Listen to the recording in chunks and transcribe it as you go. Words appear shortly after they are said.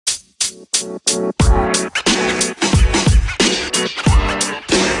Yeah,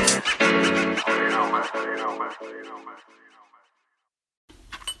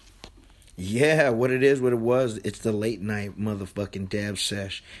 what it is, what it was. It's the late night motherfucking dab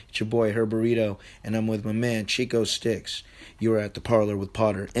sesh. It's your boy Herburrito, and I'm with my man Chico Sticks. You are at the parlor with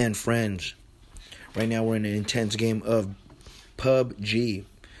Potter and friends. Right now we're in an intense game of PUBG,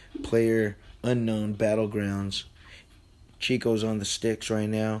 Player Unknown Battlegrounds. Chico's on the sticks right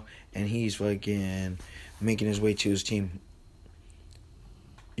now, and he's fucking making his way to his team.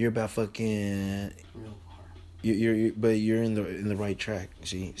 You're about fucking. But you're in the right track.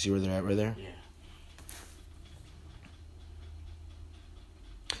 See where they're at right there. Yeah.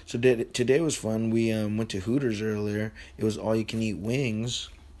 So today was fun. We went to Hooters earlier. It was all you can eat wings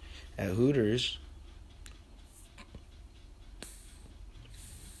at Hooters.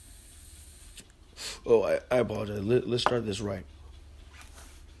 Oh, I apologize. Let's start this right.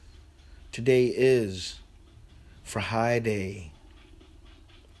 Today is Friday,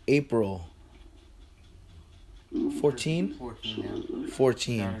 April 14?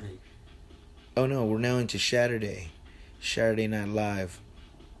 14. Saturday. Oh no, we're now into Saturday. Saturday Night Live.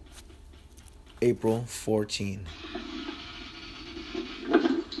 April 14.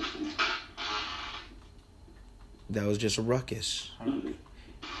 That was just a ruckus.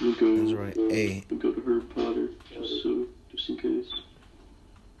 That's right. Hey. Go to Herb Potter, just in case.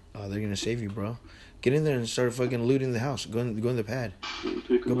 Oh, they're gonna save you, bro. Get in there and start fucking looting the house. Go in the pad.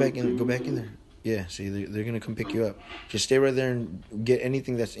 Go back in there. Yeah, see, they're going to come pick you up. Just stay right there and get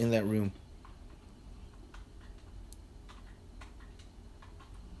anything that's in that room.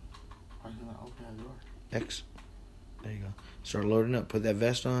 Are you going to open that door? X. There you go. Start loading up. Put that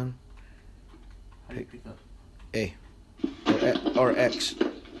vest on. How do you pick up? A. Or X.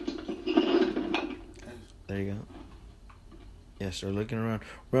 There you go. Yeah, start looking around.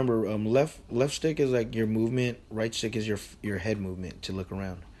 Remember, left stick is like your movement. Right stick is your head movement to look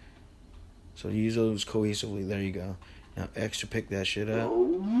around. So use those cohesively. There you go. Now X to pick that shit up.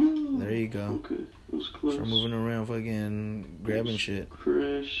 There you go. Okay, that was close. Start moving around, fucking grabbing shit.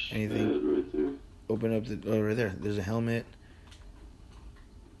 Crash. Anything. Right there. Open up right there. There's a helmet.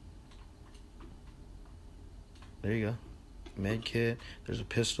 There you go. Med kit. There's a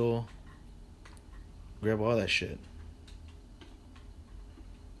pistol. Grab all that shit.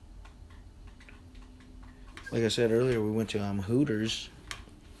 Like I said earlier, we went to Hooters.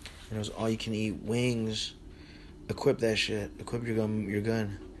 And it was all you can eat wings. Equip that shit. Equip your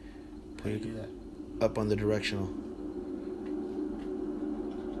gun. Put it up on the directional.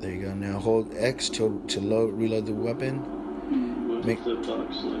 There you go. Now hold X to reload the weapon. Make the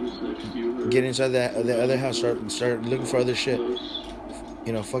box next to you. Get inside the other house. Start looking for other shit.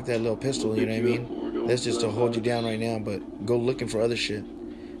 You know, fuck that little pistol. You know what I mean? That's just to hold you down right now. But go looking for other shit.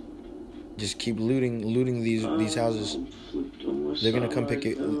 Just keep looting these houses. They're gonna come pick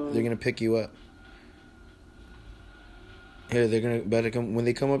you. They're gonna pick you up. Here, they're about to come. When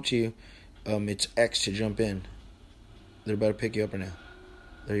they come up to you, it's X to jump in. They're about to pick you up right now.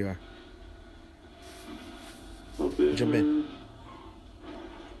 There you are. Jump in.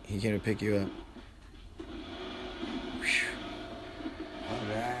 He's gonna pick you up.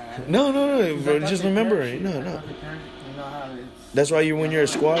 No, bro. Just remember it. No. That's why when you're a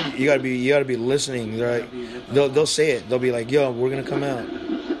squad, you gotta be listening, right? They'll say it. They'll be like, "Yo, we're gonna come out."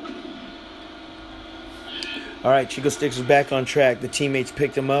 All right, Chico Sticks is back on track. The teammates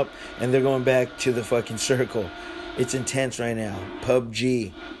picked him up, and they're going back to the fucking circle. It's intense right now.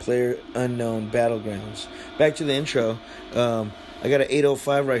 PUBG, Player Unknown Battlegrounds. Back to the intro. I got an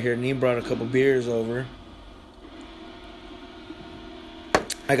 805 right here. Neem brought a couple beers over.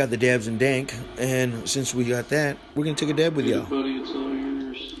 I got the dabs and dank, and since we got that, we're gonna take a dab with y'all. Buddy, it's all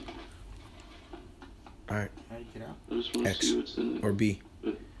yours. All right. How do you get out? I just want to X see what's in it. or B.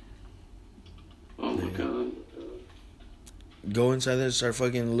 Oh my god. Go inside there, start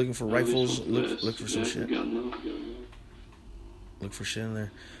fucking looking for rifles. Look for some shit. Look for shit in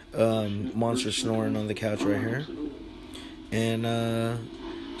there. Monster snoring on the couch right here. And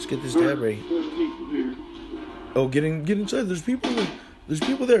let's get this dab ready. There's people here. Oh, get inside. There's people there. There's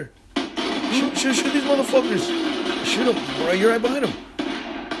people there. Shoot these motherfuckers. Shoot them, bro. You're right behind them.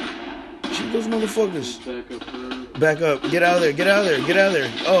 Shoot those motherfuckers. Back up. Get out of there.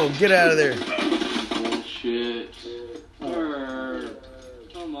 Oh, get out of there. Bullshit.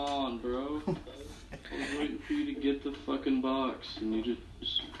 Come on, bro. I was waiting for you to get the fucking box, and you just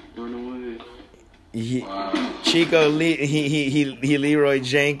run away. Chico, he Leroy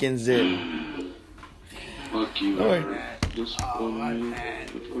Jenkins it. Fuck you. All right. Man.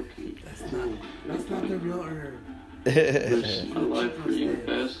 That's not the real herb. I lied for you,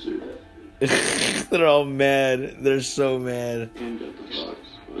 bastard. They're all mad. They're so mad. And got the box,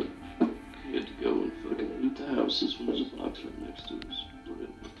 but he had to go and fucking loot the houses when there's a box right next to us. What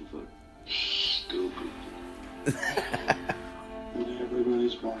the fuck? Stupid. And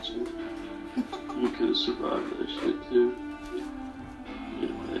everybody's watching. We could have survived that shit too. You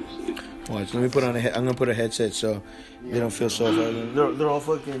know, actually. Watch. Let me put on I'm gonna put a headset so they don't feel so violent. They're all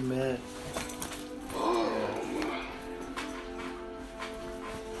fucking mad.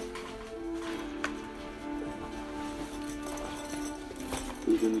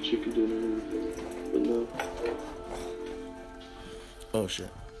 Even the chicken dinner, but no. Oh shit.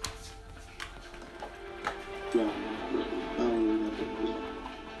 No, I don't really have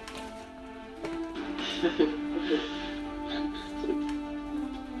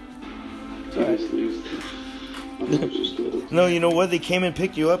No, you know what? They came and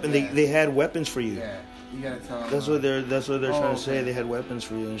picked you up, and they had weapons for you. Yeah, you gotta tell them. That's what they're trying to say. They had weapons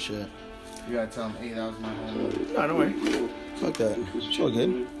for you and shit. You gotta tell them, hey, that was my home. No, don't worry. Fuck that. It's all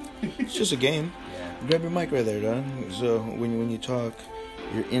good. It's just a game. Yeah. Grab your mic right there, dog. So when you talk,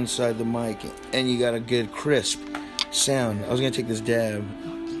 you're inside the mic, and you got a good crisp sound. I was gonna take this dab.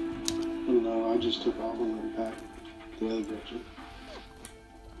 No, I just took all of them back. The other direction.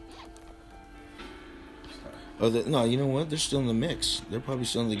 Oh, no, you know what? They're still in the mix. They're probably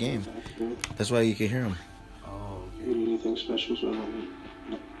still in the game. That's why you can hear them. Oh, You need anything special, so I don't need.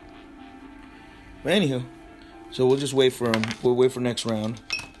 But anywho, so we'll just wait for them. We'll wait for next round.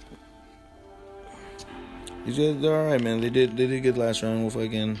 They're all right, man. They did good last round. We'll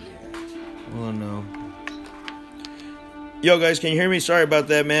fucking. Oh no. Yo, guys, can you hear me? Sorry about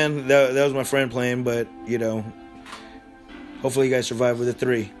that, man. That was my friend playing, but you know. Hopefully, you guys survive with a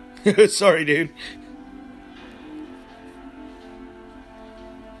 3. Sorry, dude.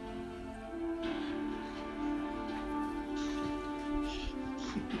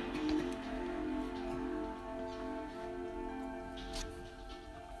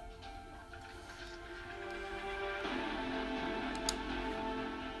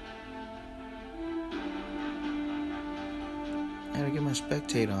 I gotta get my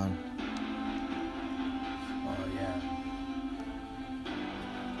spectate on. oh yeah.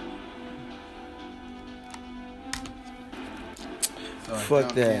 So I Fuck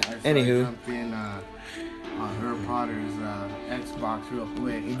jumped that. I Anywho. jumped in on her Potter's Xbox real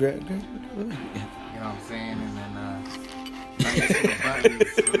quick. You Grab. know what I'm saying? And then I'm used to the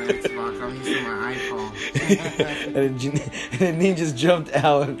buttons on the Xbox. I'm used to my iPhone. And then he just jumped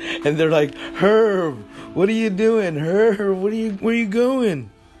out, and they're like, "Herb, what are you doing? Herb, where are you going?"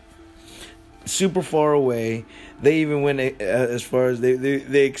 Super far away. They even went as far as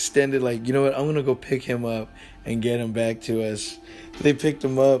they extended, like, you know what? I'm gonna go pick him up and get him back to us. They picked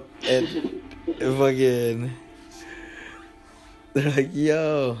him up and fucking. They're like,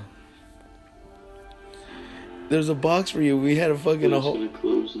 "Yo, there's a box for you. We had a fucking whole."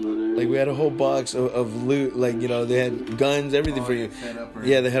 Like, we had a whole box of loot. Like, you know, they had guns, everything for you.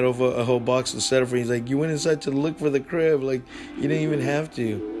 Yeah, they had a whole box of setup for you. He's like, you went inside to look for the crib. Like, you didn't even have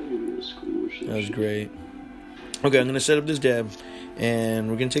to. That was great. Okay, I'm going to set up this dab. And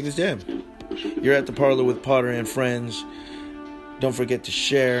we're going to take this dab. You're at the parlor with Potter and friends. Don't forget to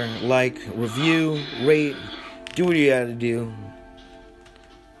share, like, review, rate. Do what you got to do.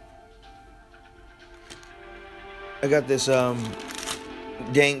 I got this,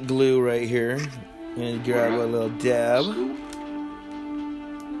 dank glue right here. And grab a little dab. No,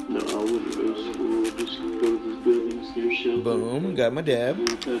 I wouldn't go to school. Just go to this building, see your shelter. Boom, got my dab.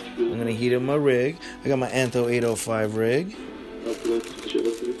 I'm gonna heat up my rig. I got my Antho 805 rig.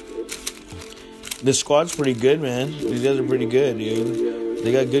 The squad's pretty good, man. These guys are pretty good, dude.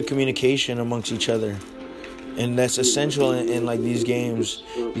 They got good communication amongst each other. And that's essential in like these games.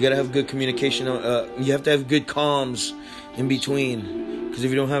 You gotta have good communication. You have to have good comms in between. Because if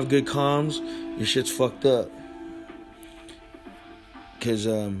you don't have good comms, your shit's fucked up. Because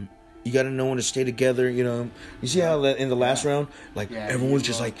you gotta know when to stay together, you know. You see how in the last round, like, everyone's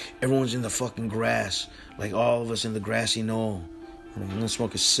just like, everyone's in the fucking grass. Like, all of us in the grassy knoll. I'm gonna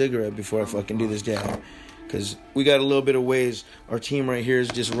smoke a cigarette before I fucking do this down. Because we got a little bit of ways. Our team right here is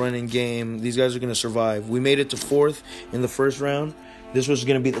just running game. These guys are gonna survive. We made it to 4th in the first round. This was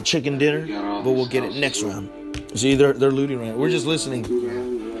gonna be the chicken dinner, but we'll get it next round. See, they're looting right now. We're just listening.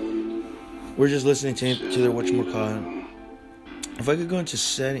 We're just listening to their whatchamacallit. If I could go into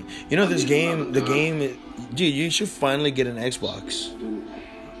setting, you know, this game, dude, you should finally get an Xbox.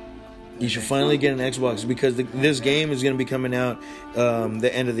 You should finally get an Xbox because this game is going to be coming out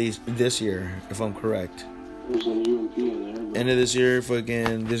the end of this year, if I'm correct. End of this year,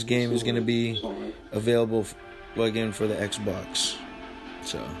 fucking, this game is going to be available again for the Xbox.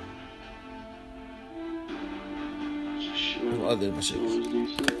 So, Oh, there's my signal. Always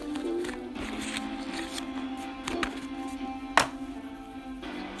decent.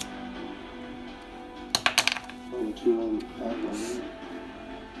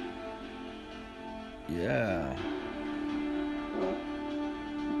 Yeah.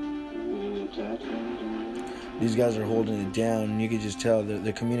 These guys are holding it down, and you can just tell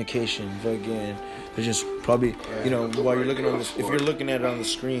the communication, fucking, they're just probably, you know, while you're looking on this, if you're looking at it on the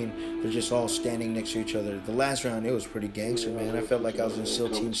screen, they're just all standing next to each other. The last round, it was pretty gangster, man. I felt like I was in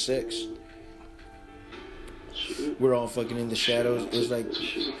SEAL Team 6. We're all fucking in the shadows. It was like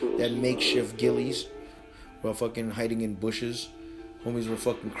that makeshift ghillies. We're all fucking hiding in bushes. Homies were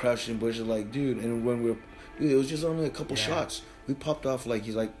fucking crouched in bushes, like, dude. And when we were, dude, it was just only a couple shots. We popped off like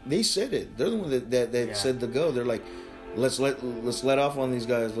he's like they said it. They're the one that said to go. They're like, let's let off on these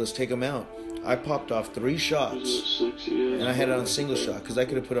guys. Let's take them out. I popped off 3 shots, and I had it on single shot because I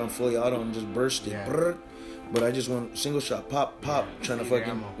could have put it on fully auto and just burst it. Yeah. But I just went single shot, pop, trying to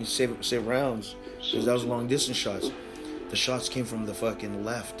fucking save rounds because that was long distance shots. The shots came from the fucking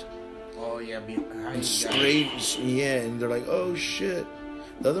left. Oh yeah, and straight. Yeah, and they're like, oh shit.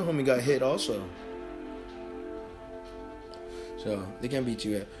 The other homie got hit also. So, they can't beat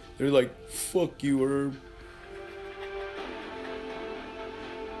you yet. They're like, fuck you, Herb.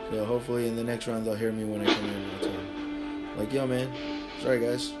 So, hopefully in the next round, they'll hear me when I come in. Like, yo, man. Sorry,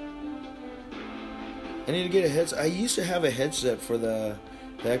 guys. I need to get a headset. I used to have a headset for the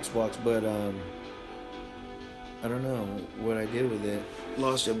Xbox, but, I don't know what I did with it.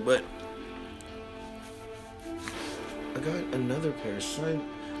 Lost it, but I got another pair.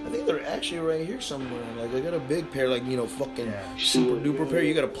 I think they're actually right here somewhere. Like, I got a big pair, like, you know, fucking super duper pair.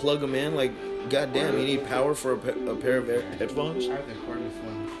 You gotta plug them in. Like, goddamn, you need power for a pair of headphones. I have the cordless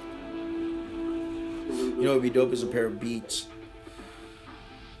one. You know, it'd be dope as a pair of Beats.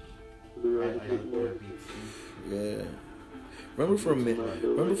 I like a pair of Beats. Yeah. Remember for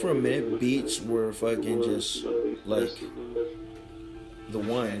a minute, Beats were fucking just like the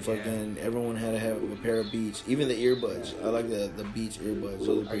one. Fucking everyone had to have a pair of Beats. Even the earbuds. I like the Beats earbuds.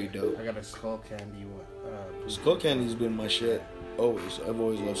 Those are pretty dope. I got a Skull Candy one. Skull Candy's been my shit. Always. I've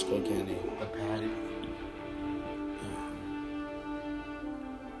always loved Skull Candy. The pad.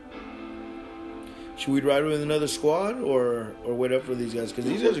 Should we ride with another squad or wait up for these guys? Because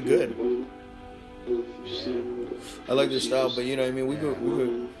these guys are good. I like their style, but you know what I mean? We could.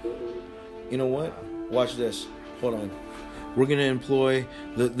 You know what? Watch this. Hold on. We're gonna employ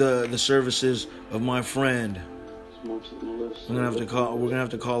the services of my friend. We're gonna have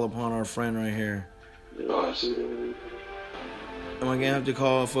to call upon our friend right here. Am I gonna have to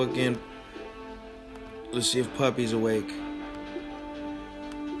call fucking? Let's see if Puppy's awake.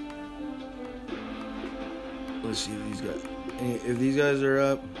 Let's see if these guys. If these guys are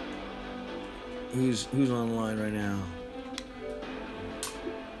up, who's online right now?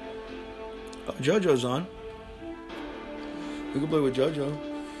 Oh, JoJo's on. We can play with JoJo.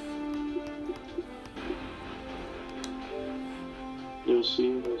 You'll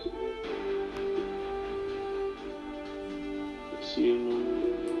see. See you.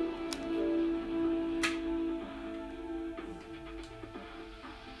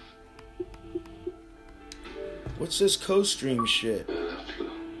 What's this co-stream shit?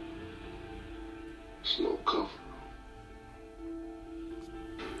 Slow cover.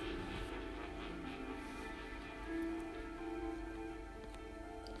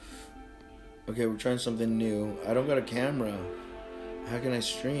 Okay, we're trying something new. I don't got a camera. How can I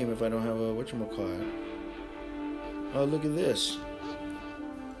stream if I don't have a whatchamacallit? Oh, look at this.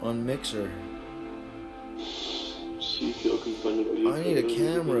 On Mixer. See if y'all can find a video. I need a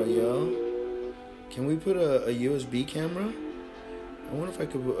camera, yo. Can we put a USB camera? I wonder if I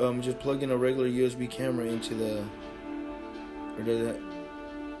could just plug in a regular USB camera into the... Or does that...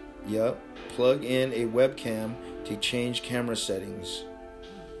 Yup. Plug in a webcam to change camera settings.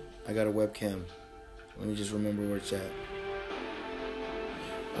 I got a webcam. Let me just remember where it's at.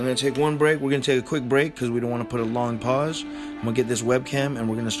 I'm going to take one break. We're going to take a quick break because we don't want to put a long pause. I'm going to get this webcam and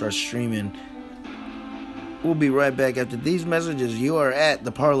we're going to start streaming. We'll be right back after these messages. You are at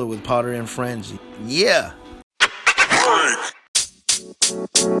The Parlor with Potter and Friends. Yeah! Break.